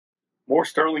More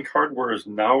Starlink hardware is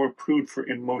now approved for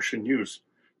in-motion use.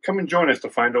 Come and join us to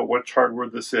find out which hardware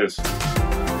this is. Hi,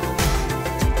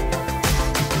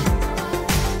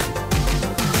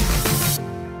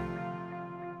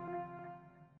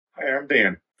 I'm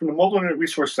Dan from the Mobile Internet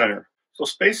Resource Center. So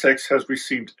SpaceX has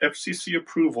received FCC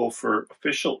approval for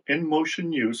official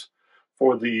in-motion use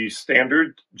for the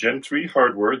standard Gen 3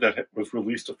 hardware that was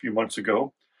released a few months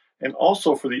ago, and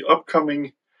also for the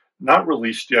upcoming, not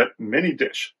released yet, mini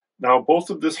dish. Now, both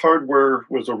of this hardware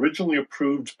was originally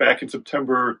approved back in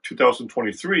September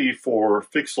 2023 for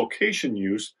fixed location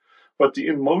use, but the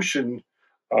in-motion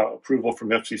approval from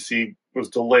FCC was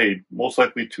delayed, most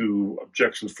likely to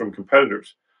objections from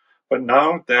competitors. But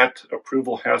now that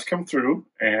approval has come through,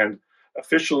 and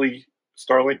officially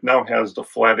Starlink now has the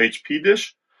flat HP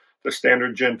dish, the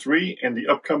standard Gen 3, and the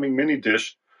upcoming mini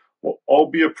dish will all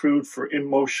be approved for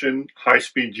in-motion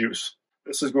high-speed use.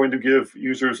 This is going to give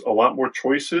users a lot more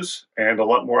choices and a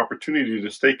lot more opportunity to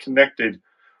stay connected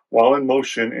while in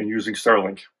motion and using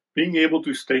Starlink. Being able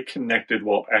to stay connected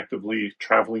while actively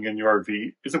traveling in your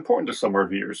RV is important to some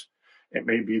RVers. It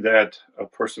may be that a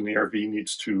person in the RV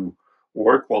needs to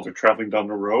work while they're traveling down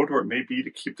the road, or it may be to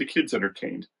keep the kids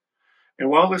entertained. And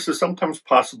while this is sometimes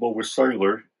possible with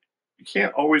cellular, you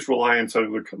can't always rely on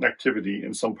cellular connectivity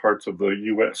in some parts of the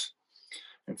US.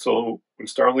 And so when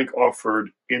Starlink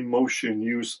offered in-motion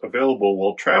use available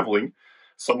while traveling,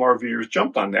 some RVers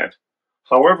jumped on that.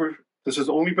 However, this has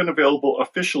only been available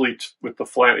officially with the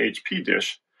flat HP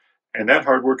dish, and that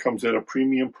hardware comes at a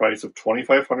premium price of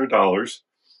 $2,500.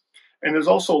 And there's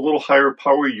also a little higher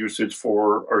power usage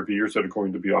for RVers that are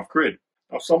going to be off-grid.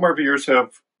 Now, some RVers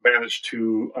have managed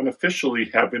to unofficially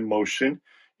have in motion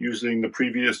using the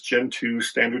previous Gen 2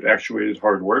 standard actuated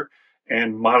hardware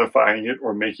and modifying it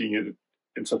or making it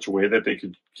in such a way that they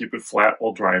could keep it flat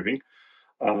while driving.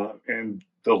 And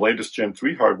the latest Gen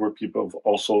 3 hardware, people have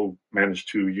also managed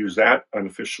to use that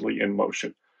unofficially in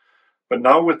motion. But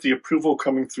now with the approval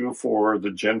coming through for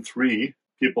the Gen 3,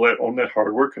 people that own that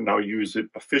hardware can now use it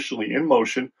officially in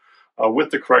motion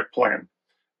with the correct plan.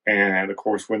 And of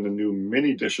course, when the new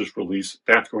mini dish is released,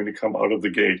 that's going to come out of the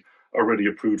gate already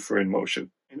approved for in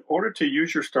motion. In order to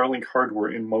use your Starlink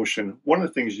hardware in motion, one of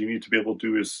the things you need to be able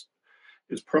to do is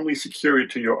permanently secure it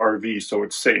to your RV so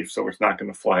it's safe, so it's not going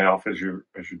to fly off as you're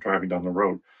driving down the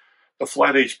road. The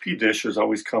flat HP dish has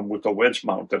always come with a wedge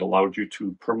mount that allowed you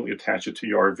to permanently attach it to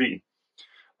your RV.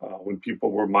 When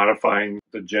people were modifying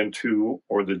the Gen 2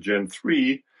 or the Gen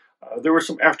 3, there were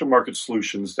some aftermarket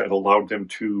solutions that allowed them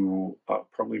to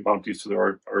permanently mount these to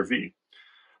their RV.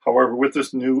 However, with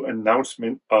this new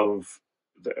announcement of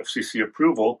the FCC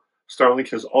approval, Starlink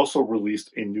has also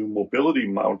released a new mobility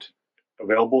mount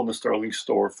available in the Starlink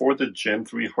store for the Gen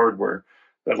 3 hardware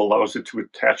that allows it to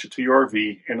attach it to your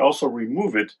RV and also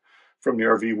remove it from the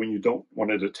RV when you don't want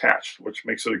it attached, which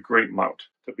makes it a great mount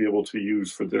to be able to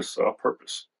use for this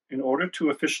purpose. In order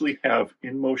to officially have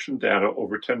in-motion data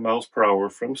over 10 miles per hour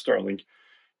from Starlink,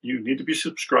 you need to be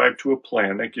subscribed to a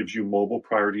plan that gives you mobile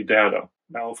priority data.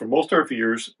 Now, for most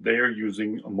RVers, they are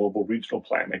using a mobile regional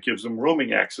plan that gives them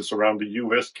roaming access around the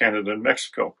US, Canada, and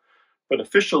Mexico. But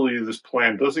officially, this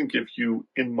plan doesn't give you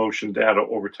in-motion data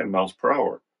over 10 miles per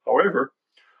hour. However,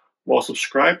 while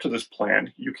subscribed to this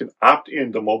plan, you can opt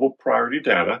in to mobile priority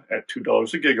data at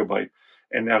 $2 a gigabyte,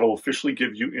 and that'll officially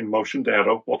give you in-motion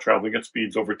data while traveling at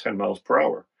speeds over 10 miles per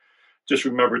hour. Just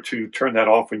remember to turn that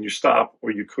off when you stop,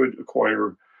 or you could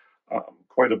acquire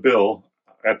quite a bill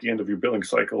at the end of your billing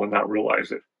cycle and not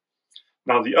realize it.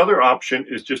 Now, the other option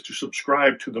is just to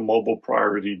subscribe to the mobile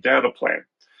priority data plan.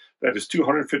 That is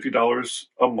 $250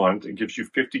 a month and gives you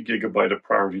 50 gigabyte of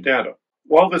priority data.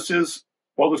 While this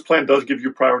plan does give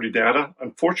you priority data,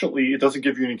 unfortunately, it doesn't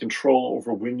give you any control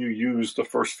over when you use the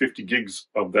first 50 gigs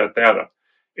of that data.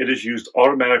 It is used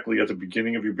automatically at the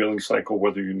beginning of your billing cycle,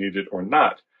 whether you need it or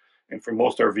not. And for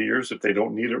most RVers, if they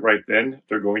don't need it right then,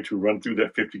 they're going to run through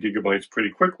that 50 gigabytes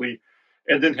pretty quickly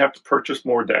and then have to purchase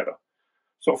more data.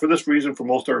 So for this reason, for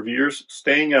most RVers,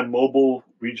 staying on mobile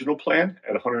regional plan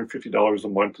at $150 a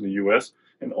month in the US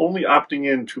and only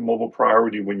opting in to mobile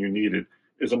priority when you need it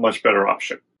is a much better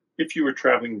option. If you are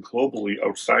traveling globally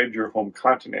outside your home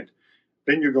continent,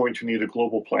 then you're going to need a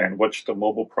global plan, which the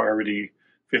mobile priority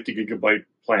 50 gigabyte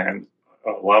plan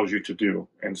allows you to do.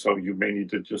 And so you may need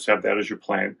to just have that as your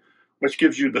plan, which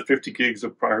gives you the 50 gigs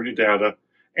of priority data,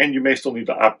 and you may still need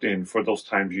to opt in for those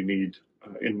times you need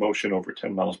in motion over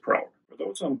 10 miles per hour. For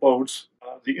those on boats,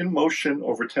 the in motion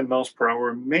over 10 miles per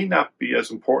hour may not be as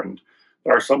important.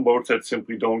 There are some boats that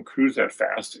simply don't cruise that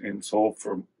fast, and so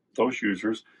for those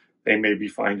users, they may be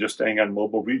fine just staying on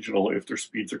mobile regional if their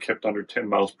speeds are kept under 10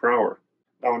 miles per hour.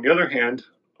 Now, on the other hand,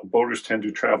 boaters tend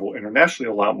to travel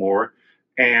internationally a lot more,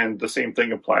 and the same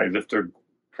thing applies if they're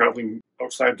traveling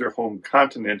outside their home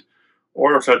continent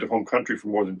or outside their home country for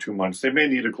more than 2 months. They may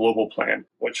need a global plan,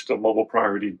 which the mobile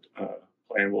priority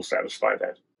plan will satisfy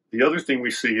that. The other thing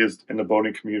we see is in the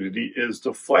boating community is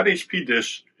the flat HP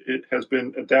dish. It has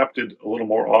been adapted a little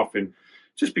more often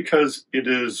just because it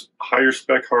is higher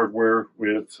spec hardware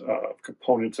with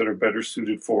components that are better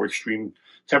suited for extreme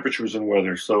temperatures and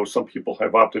weather. So some people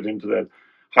have opted into that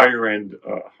higher end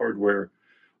hardware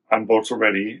on boats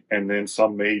already, and then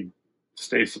some may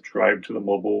stay subscribed to the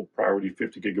mobile priority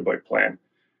 50 gigabyte plan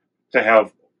to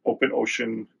have open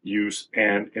ocean use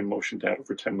and in motion data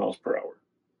for 10 miles per hour.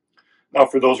 Now,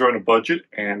 for those who are on a budget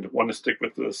and want to stick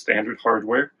with the standard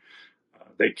hardware,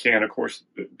 they can, of course,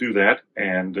 do that,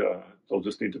 and they'll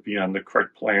just need to be on the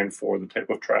correct plan for the type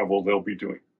of travel they'll be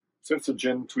doing. Since the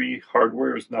Gen 3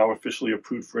 hardware is now officially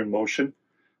approved for InMotion,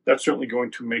 that's certainly going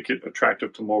to make it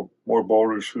attractive to more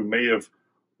boaters who may have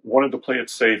wanted to play it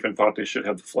safe and thought they should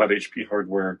have the flat HP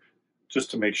hardware just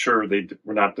to make sure they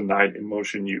were not denied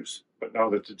InMotion use. But now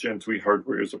that the Gen 3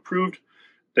 hardware is approved,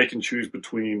 they can choose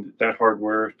between that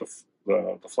hardware, the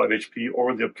flat HP,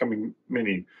 or the upcoming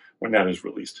Mini when that is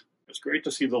released. It's great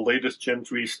to see the latest Gen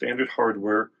 3 standard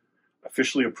hardware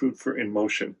officially approved for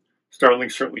InMotion.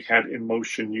 Starlink certainly had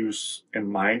InMotion use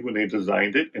in mind when they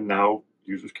designed it, and now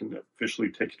users can officially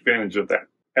take advantage of that.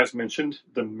 As mentioned,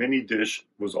 the Mini dish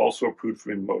was also approved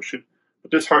for InMotion,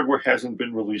 but this hardware hasn't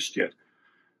been released yet.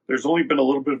 There's only been a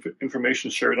little bit of information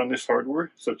shared on this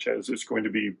hardware, such as it's going to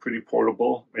be pretty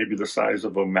portable, maybe the size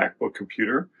of a MacBook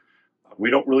computer. We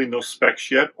don't really know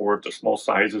specs yet, or if the small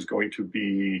size is going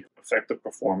to affect the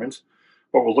performance,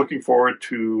 but we're looking forward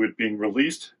to it being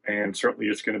released, and certainly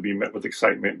it's going to be met with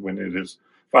excitement when it is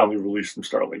finally released from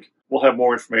Starlink. We'll have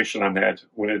more information on that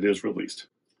when it is released.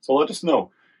 So let us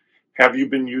know. Have you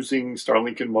been using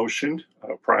Starlink InMotion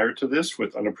prior to this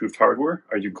with unapproved hardware?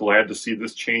 Are you glad to see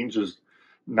this change is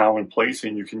now in place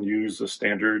and you can use the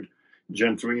standard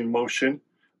Gen 3 InMotion?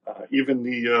 Even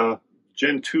the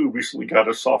Gen 2 recently got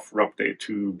a software update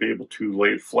to be able to lay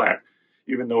it flat,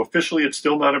 even though officially it's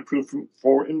still not approved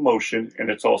for InMotion, and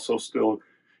it's also still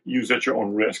used at your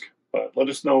own risk. But let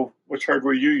us know which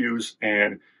hardware you use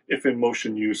and if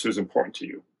InMotion use is important to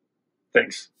you.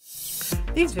 Thanks.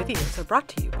 These videos are brought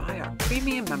to you by our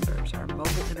premium members, our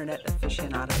mobile internet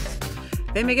aficionados.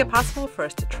 They make it possible for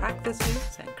us to track this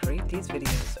news and create these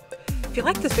videos. If you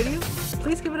like this video,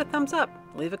 please give it a thumbs up,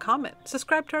 leave a comment,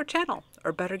 subscribe to our channel,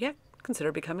 or better yet,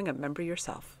 consider becoming a member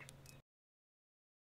yourself.